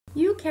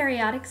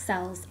Eukaryotic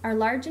cells are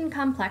large and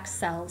complex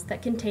cells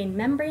that contain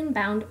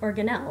membrane-bound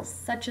organelles,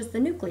 such as the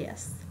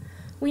nucleus.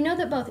 We know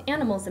that both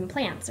animals and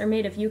plants are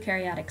made of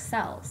eukaryotic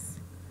cells.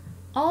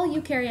 All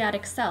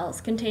eukaryotic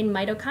cells contain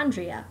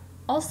mitochondria,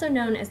 also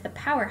known as the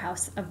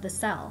powerhouse of the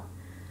cell.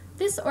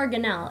 This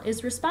organelle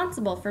is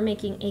responsible for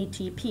making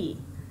ATP.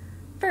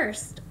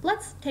 First,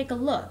 let's take a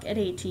look at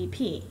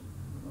ATP.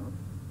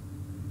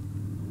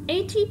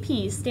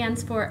 ATP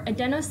stands for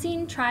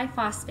adenosine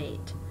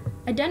triphosphate.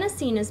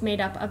 Adenosine is made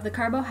up of the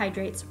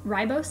carbohydrates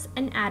ribose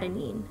and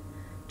adenine.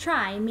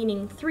 Tri,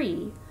 meaning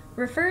 3,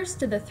 refers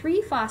to the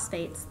 3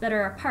 phosphates that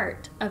are a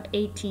part of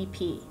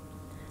ATP.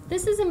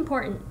 This is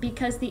important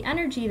because the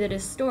energy that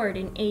is stored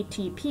in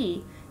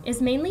ATP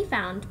is mainly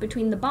found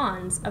between the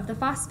bonds of the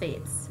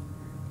phosphates.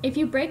 If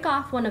you break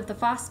off one of the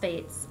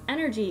phosphates,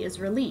 energy is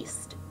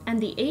released,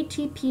 and the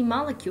ATP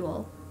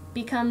molecule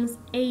becomes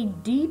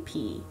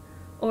ADP,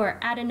 or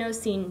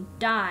adenosine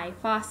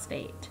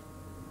diphosphate.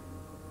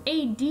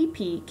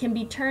 ADP can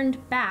be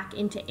turned back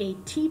into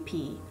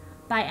ATP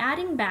by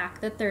adding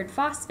back the 3rd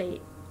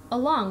phosphate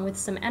along with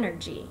some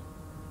energy.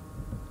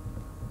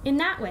 In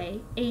that way,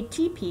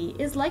 ATP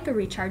is like a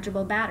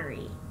rechargeable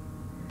battery.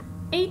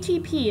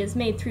 ATP is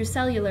made through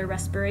cellular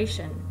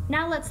respiration.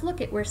 Now let's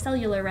look at where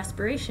cellular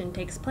respiration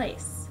takes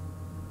place.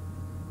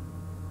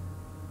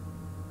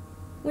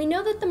 We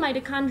know that the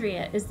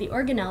mitochondria is the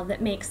organelle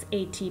that makes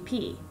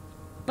ATP,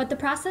 but the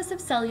process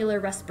of cellular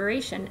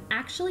respiration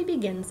actually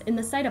begins in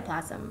the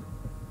cytoplasm.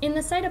 In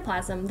the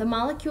cytoplasm, the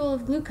molecule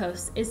of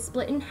glucose is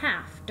split in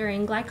half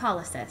during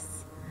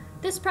glycolysis.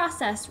 This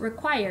process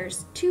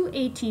requires 2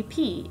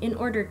 ATP in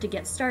order to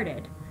get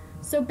started.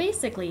 So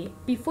basically,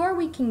 before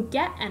we can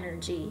get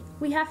energy,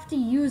 we have to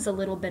use a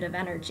little bit of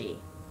energy.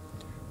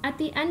 At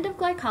the end of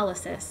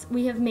glycolysis,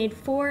 we have made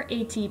 4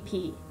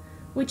 ATP,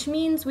 which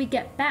means we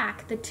get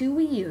back the 2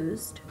 we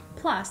used,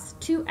 plus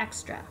 2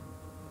 extra.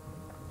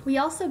 We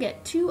also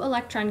get 2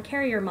 electron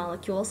carrier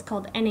molecules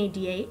called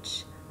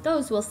NADH,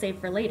 those we'll save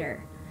for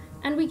later,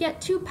 and we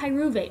get 2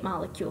 pyruvate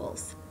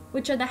molecules,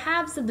 which are the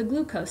halves of the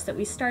glucose that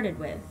we started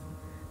with.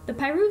 The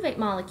pyruvate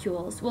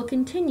molecules will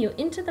continue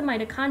into the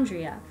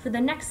mitochondria for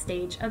the next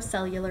stage of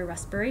cellular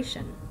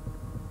respiration.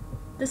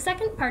 The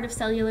second part of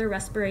cellular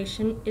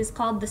respiration is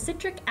called the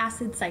citric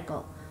acid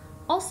cycle,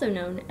 also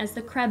known as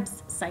the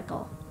Krebs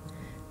cycle.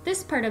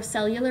 This part of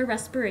cellular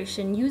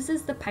respiration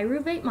uses the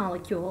pyruvate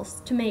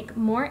molecules to make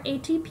more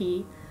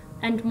ATP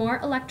and more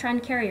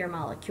electron carrier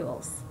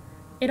molecules.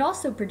 It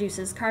also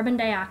produces carbon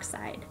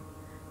dioxide.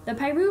 The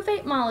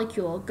pyruvate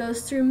molecule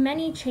goes through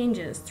many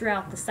changes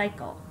throughout the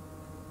cycle.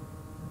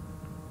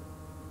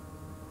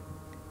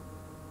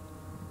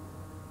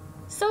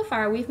 So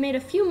far, we've made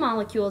a few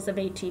molecules of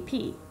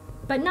ATP,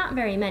 but not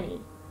very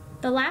many.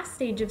 The last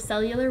stage of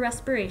cellular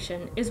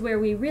respiration is where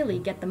we really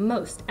get the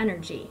most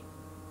energy.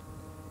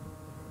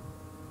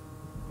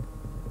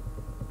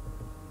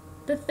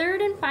 The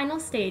third and final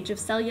stage of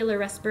cellular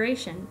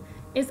respiration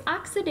is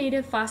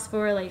oxidative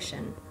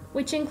phosphorylation,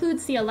 which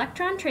includes the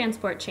electron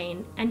transport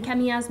chain and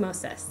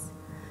chemiosmosis.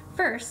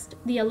 First,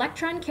 the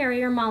electron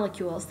carrier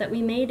molecules that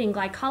we made in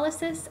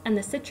glycolysis and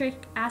the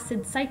citric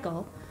acid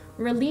cycle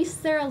release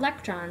their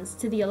electrons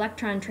to the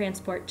electron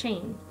transport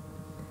chain.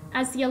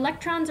 As the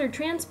electrons are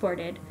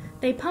transported,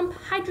 they pump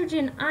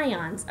hydrogen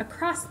ions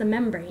across the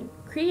membrane,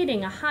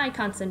 creating a high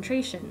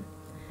concentration.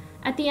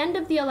 At the end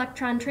of the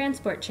electron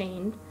transport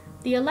chain,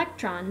 the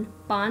electron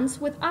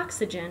bonds with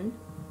oxygen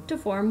to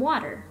form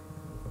water.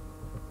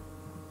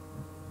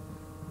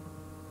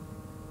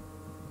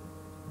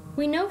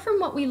 We know from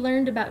what we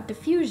learned about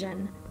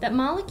diffusion that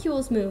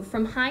molecules move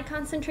from high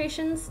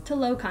concentrations to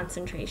low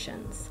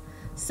concentrations.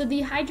 So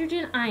the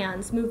hydrogen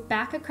ions move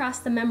back across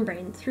the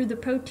membrane through the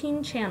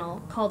protein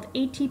channel called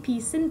ATP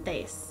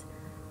synthase.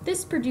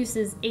 This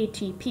produces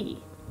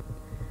ATP.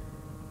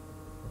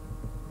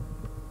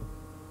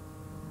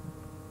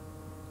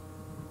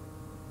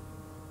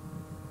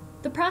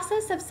 The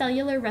process of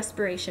cellular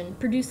respiration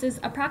produces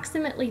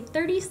approximately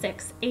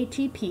 36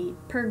 ATP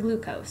per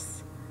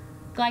glucose.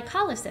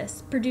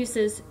 Glycolysis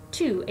produces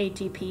 2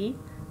 ATP,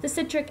 the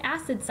citric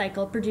acid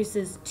cycle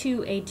produces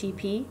 2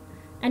 ATP,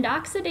 and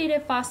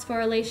oxidative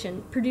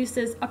phosphorylation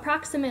produces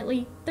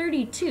approximately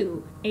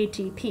 32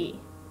 ATP.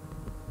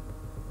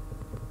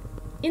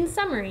 In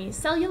summary,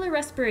 cellular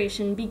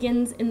respiration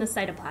begins in the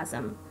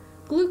cytoplasm.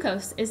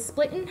 Glucose is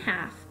split in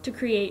half to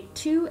create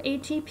 2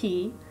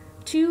 ATP,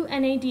 2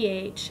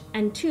 NADH,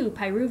 and 2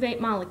 pyruvate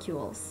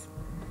molecules.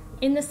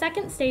 In the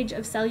second stage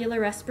of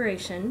cellular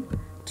respiration,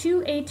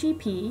 2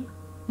 ATP,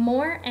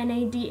 more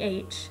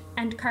NADH,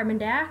 and carbon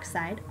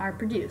dioxide are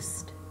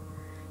produced.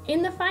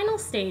 In the final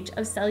stage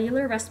of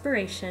cellular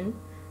respiration,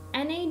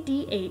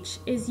 NADH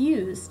is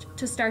used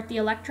to start the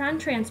electron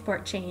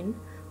transport chain,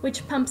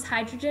 which pumps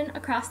hydrogen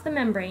across the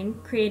membrane,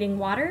 creating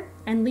water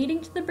and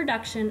leading to the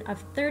production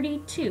of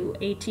 32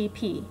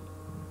 ATP.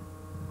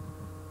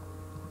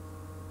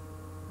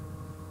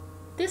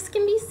 This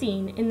can be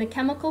seen in the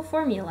chemical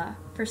formula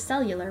for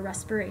cellular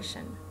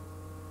respiration.